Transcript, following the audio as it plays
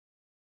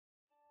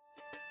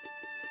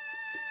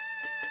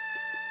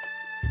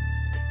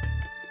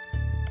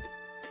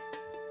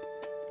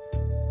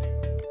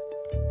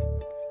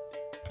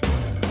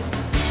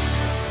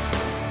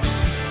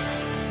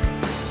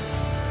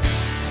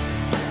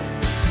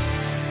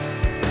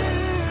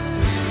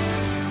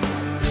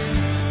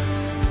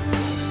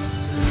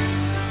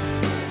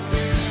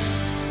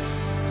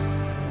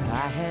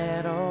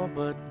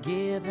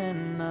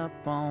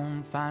hope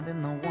on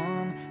finding the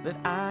one that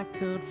I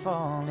could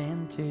fall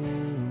into.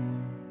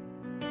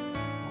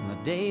 On the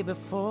day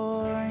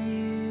before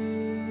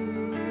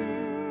you,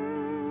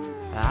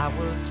 I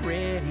was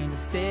ready to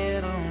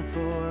settle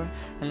for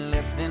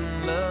less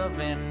than love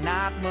and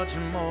not much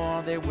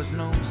more. There was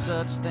no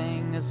such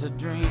thing as a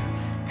dream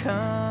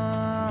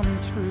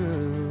come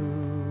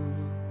true.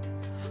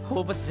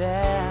 Oh, but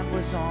that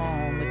was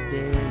on the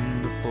day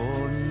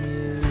before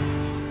you.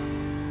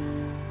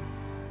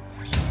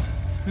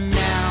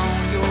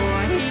 Now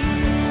you're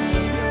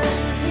here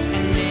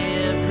and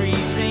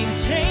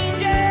everything's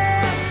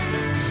changing.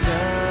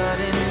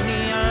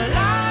 Suddenly your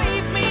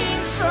life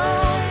means so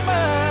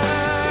much.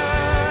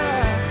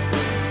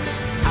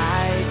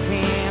 I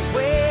can't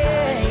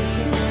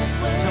wait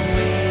to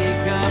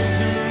wake up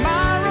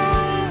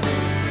tomorrow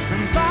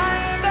and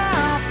find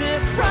out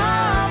this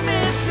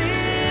promise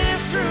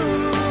is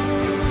true.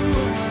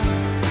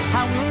 I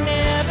will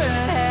never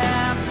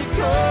have to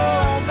go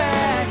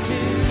back to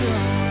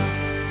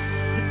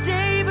the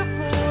day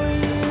before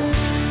you.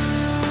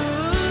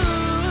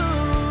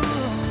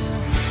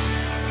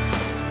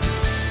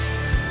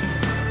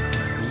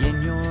 In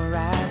your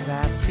eyes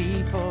I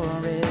see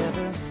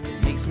forever.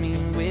 It makes me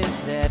wish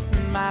that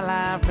my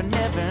life I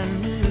never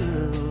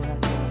knew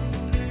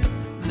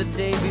the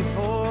day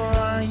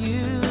before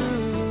you.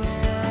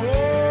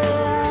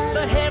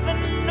 But heaven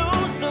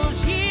knows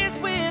those years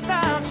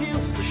without you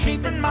were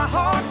shaping my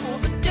heart for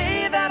the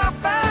day that I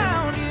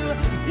found you.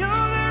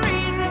 You're the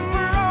reason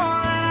for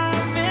all that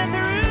I've been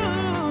through.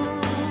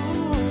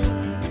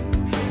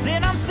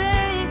 Then I'm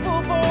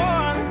thankful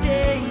for the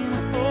day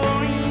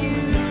before you.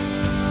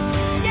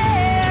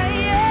 Yeah,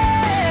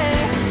 yeah.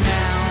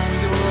 Now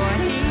you're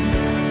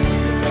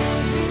here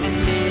and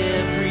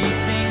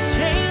everything's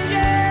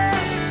changing.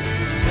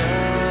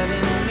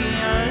 Suddenly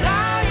your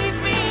life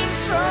means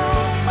so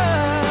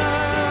much.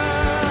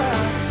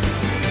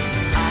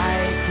 I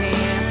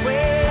can't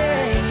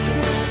wait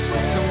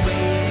to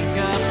wake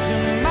up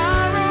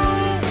tomorrow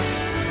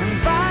and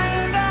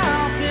find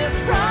out this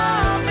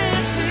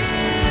promise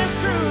is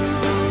true.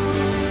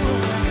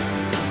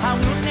 I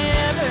will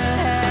never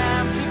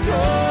have to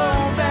go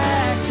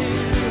back to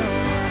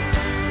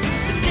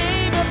the day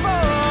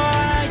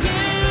before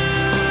you.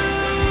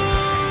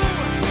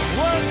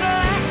 Was the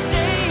last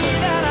day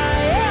that I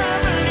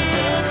ever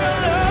lived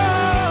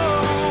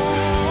alone.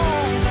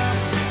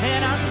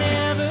 And I'm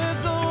never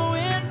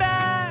going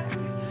back.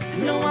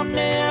 No, I'm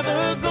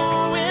never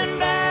going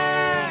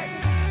back.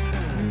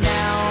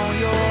 Now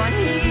you're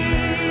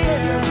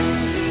here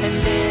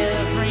and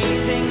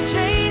everything's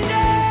changing.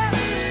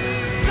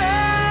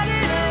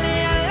 Suddenly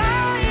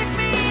life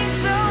means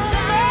so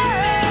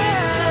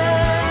much.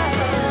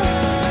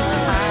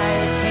 I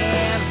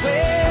can't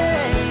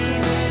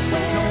wait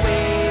to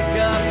wake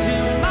up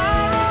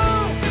tomorrow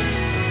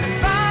and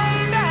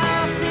find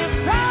out this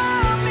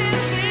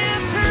promise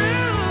is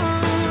true.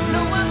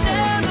 No, I'm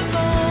never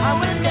going. I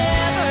will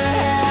never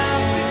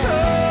have to go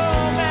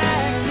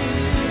back to.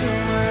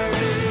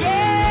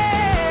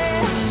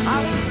 Yeah, I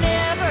will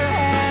never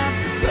have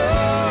to go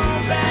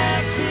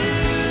back to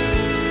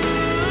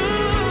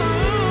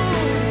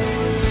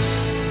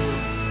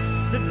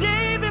the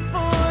day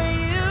before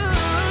you.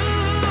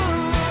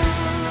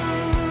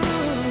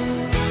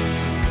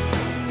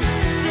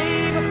 Day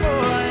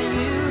before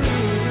you.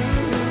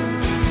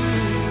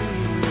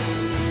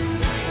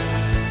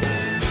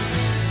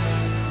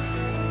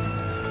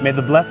 May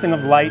the blessing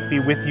of light be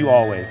with you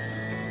always,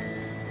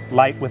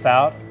 light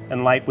without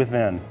and light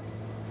within.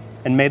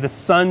 And may the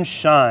sun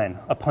shine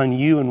upon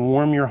you and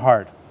warm your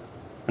heart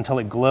until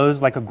it glows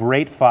like a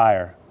great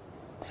fire,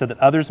 so that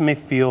others may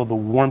feel the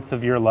warmth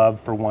of your love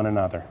for one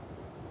another.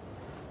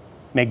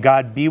 May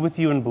God be with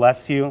you and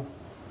bless you.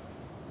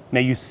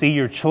 May you see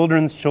your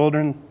children's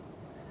children.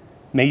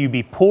 May you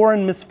be poor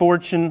in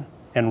misfortune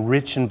and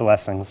rich in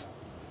blessings.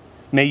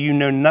 May you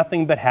know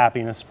nothing but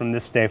happiness from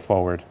this day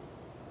forward.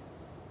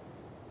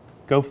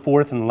 Go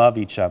forth and love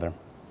each other.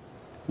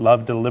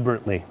 Love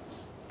deliberately.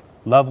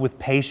 Love with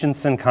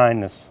patience and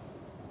kindness.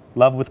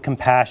 Love with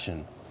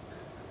compassion.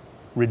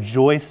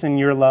 Rejoice in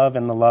your love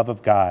and the love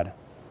of God.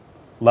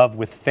 Love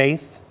with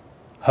faith,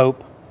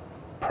 hope,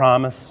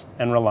 promise,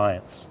 and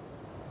reliance.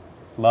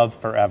 Love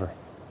forever.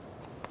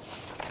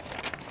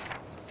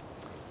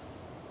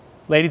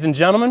 Ladies and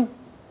gentlemen,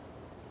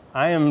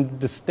 I am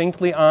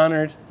distinctly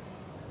honored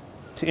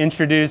to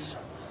introduce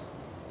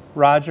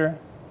Roger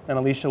and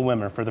Alicia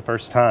Wimmer for the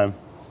first time.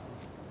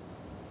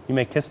 You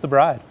may kiss the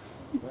bride.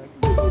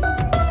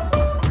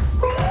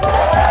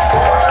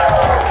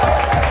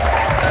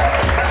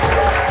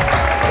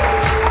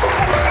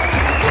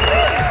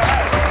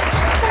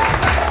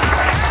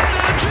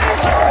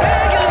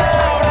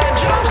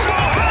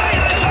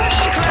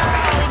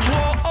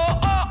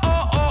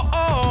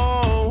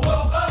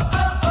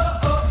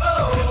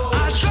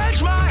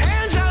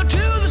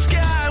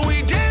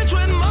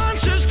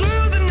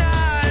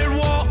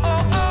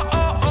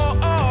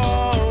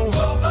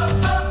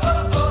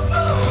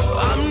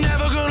 I'm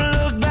never gonna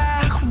look back.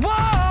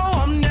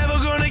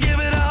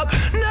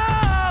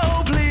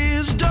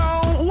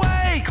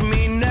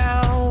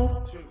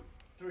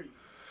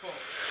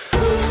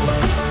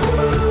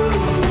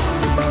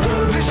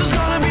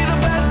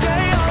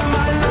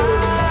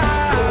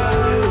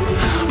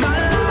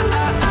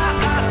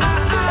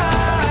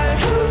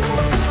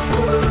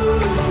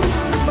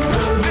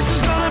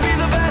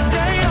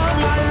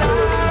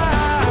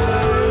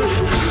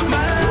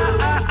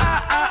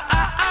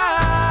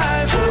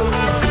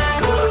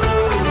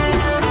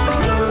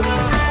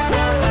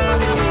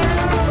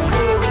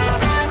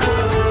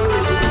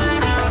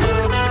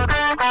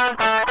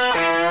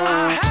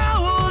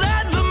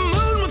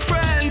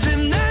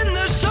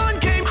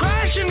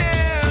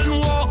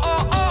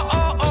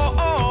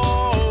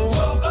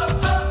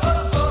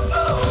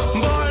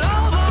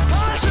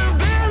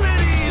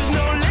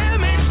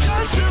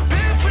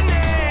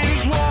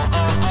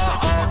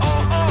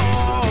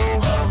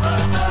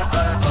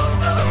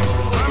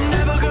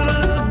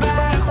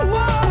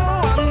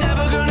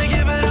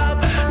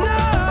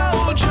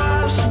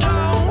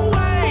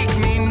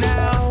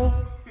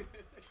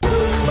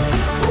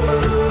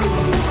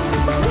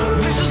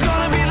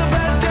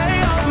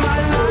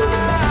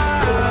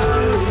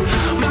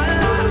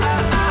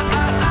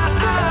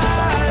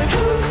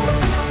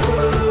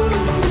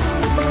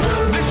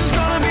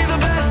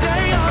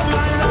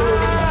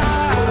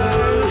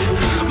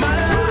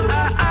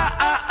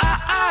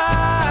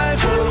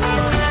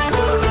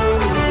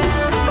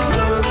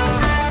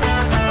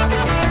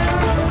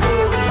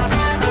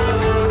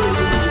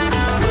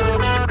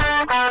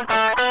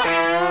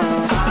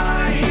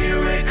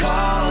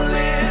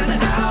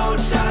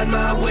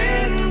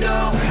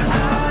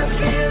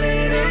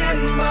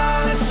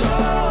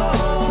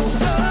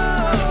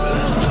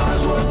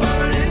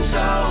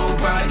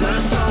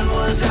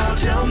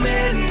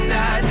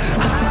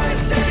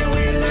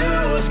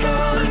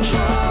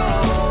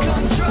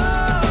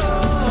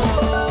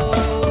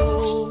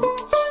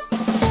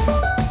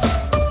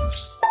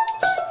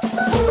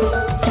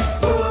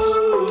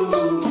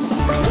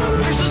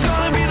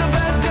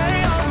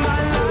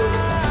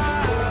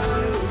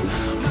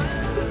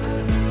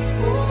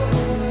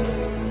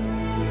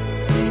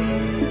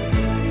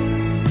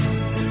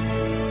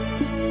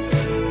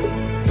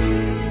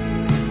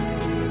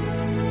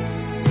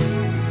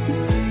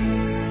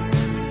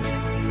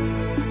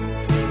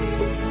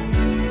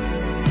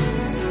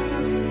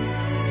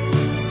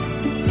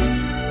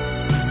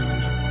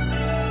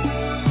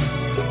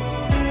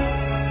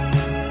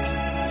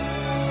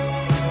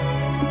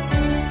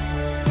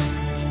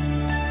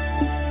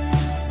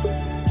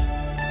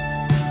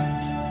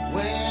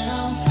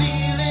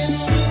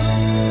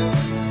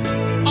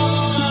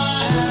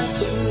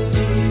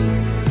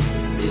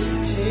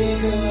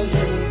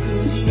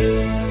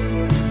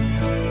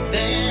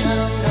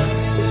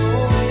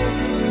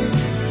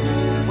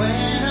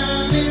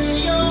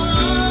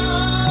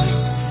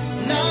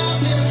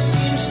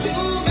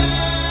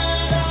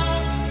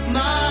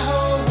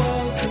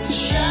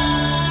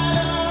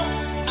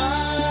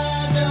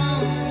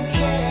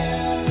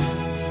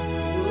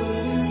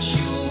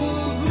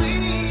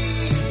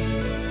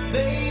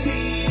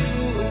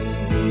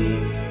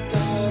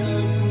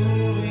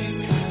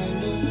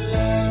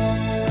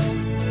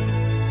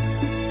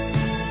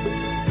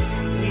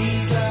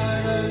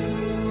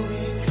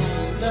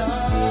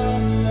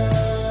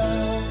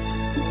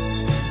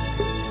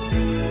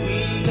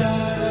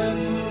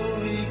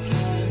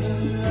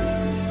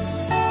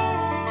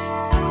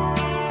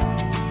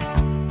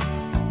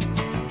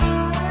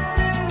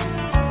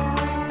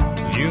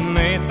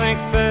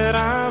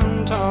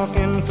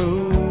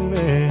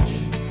 foolish.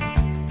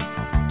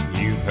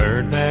 You've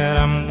heard that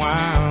I'm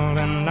wild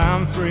and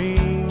I'm free.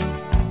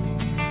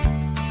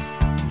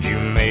 You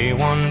may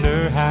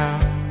wonder how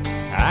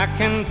I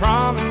can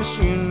promise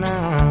you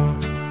now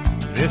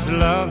this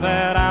love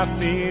that I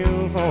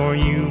feel for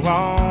you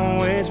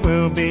always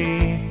will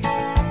be.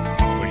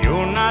 But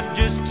you're not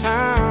just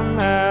time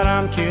that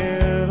I'm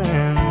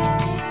killing.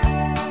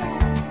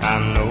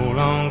 I'm no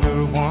longer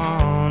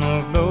one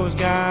of those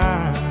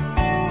guys.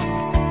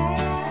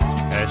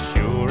 As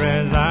sure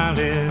as I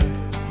live,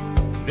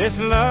 this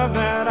love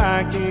that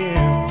I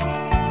give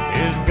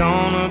is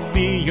gonna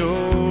be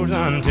yours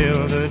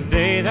until the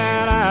day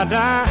that I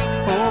die.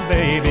 Oh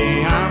baby,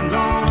 I'm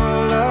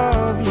gonna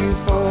love you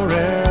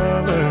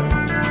forever,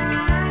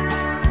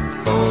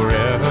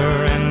 forever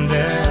and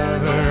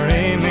ever,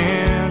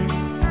 amen.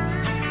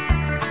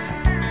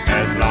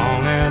 As long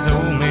as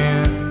old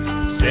men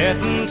sit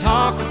and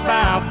talk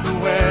about the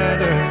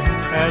weather,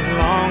 as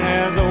long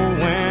as old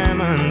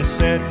women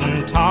sit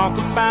and talk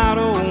about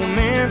old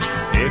men.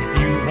 If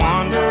you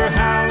wonder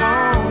how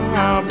long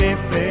I'll be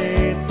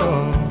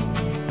faithful,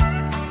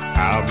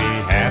 I'll be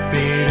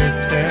happy to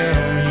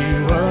tell you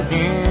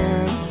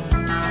again.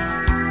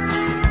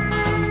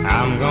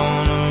 I'm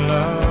gonna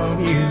love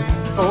you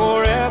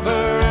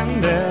forever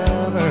and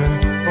ever,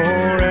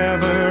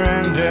 forever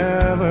and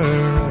ever,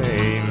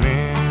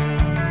 amen.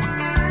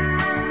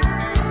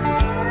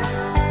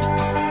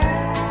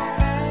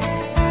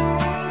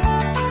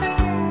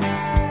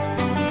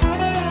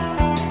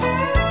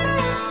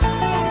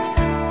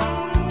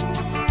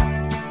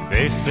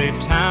 They say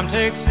time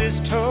takes its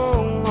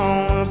toll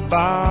on the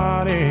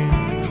body,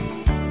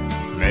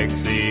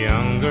 makes the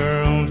young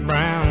girl's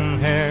brown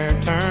hair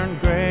turn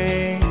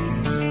gray.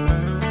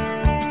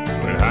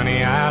 But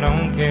honey, I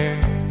don't care,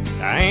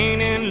 I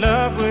ain't in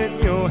love with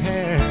your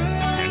hair.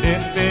 And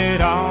if it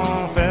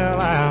all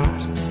fell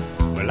out,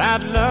 well,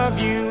 I'd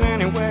love you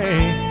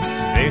anyway.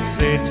 They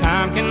say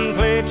time can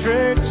play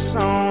tricks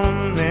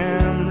on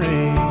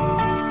memory,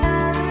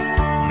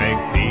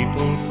 make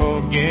people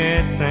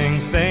forget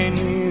things they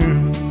knew.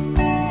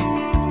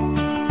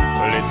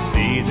 Well, it's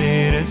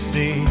easy to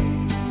see,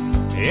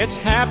 it's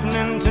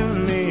happening to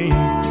me.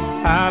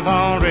 I've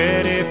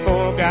already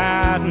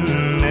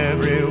forgotten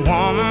every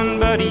woman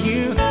but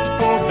you.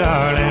 Oh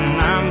darling,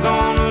 I'm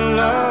gonna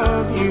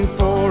love you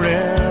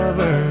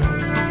forever,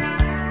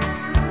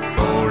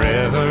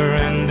 forever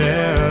and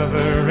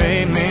ever,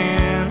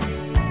 amen.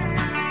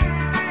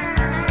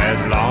 As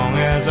long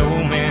as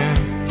old men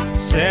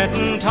sit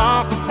and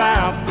talk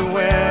about the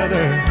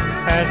weather,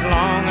 as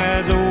long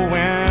as old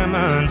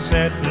women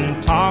sit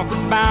and talk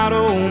about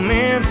old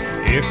men.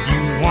 If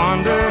you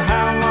wonder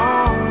how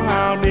long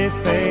I'll be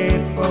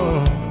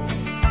faithful,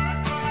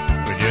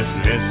 but just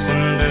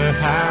listen to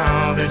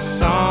how this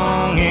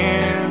song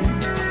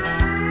ends.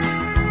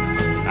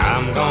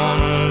 I'm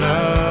gonna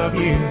love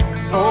you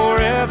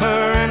forever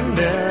and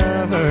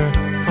ever,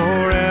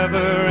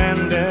 forever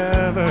and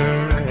ever,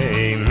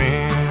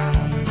 amen.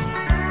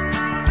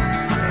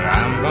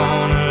 I'm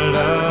gonna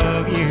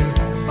love you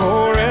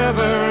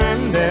forever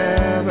and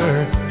ever,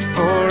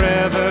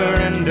 forever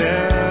and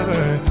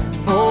ever,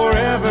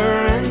 forever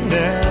and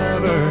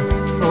ever,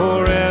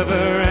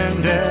 forever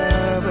and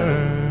ever,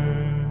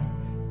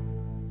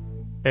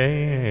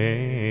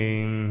 amen.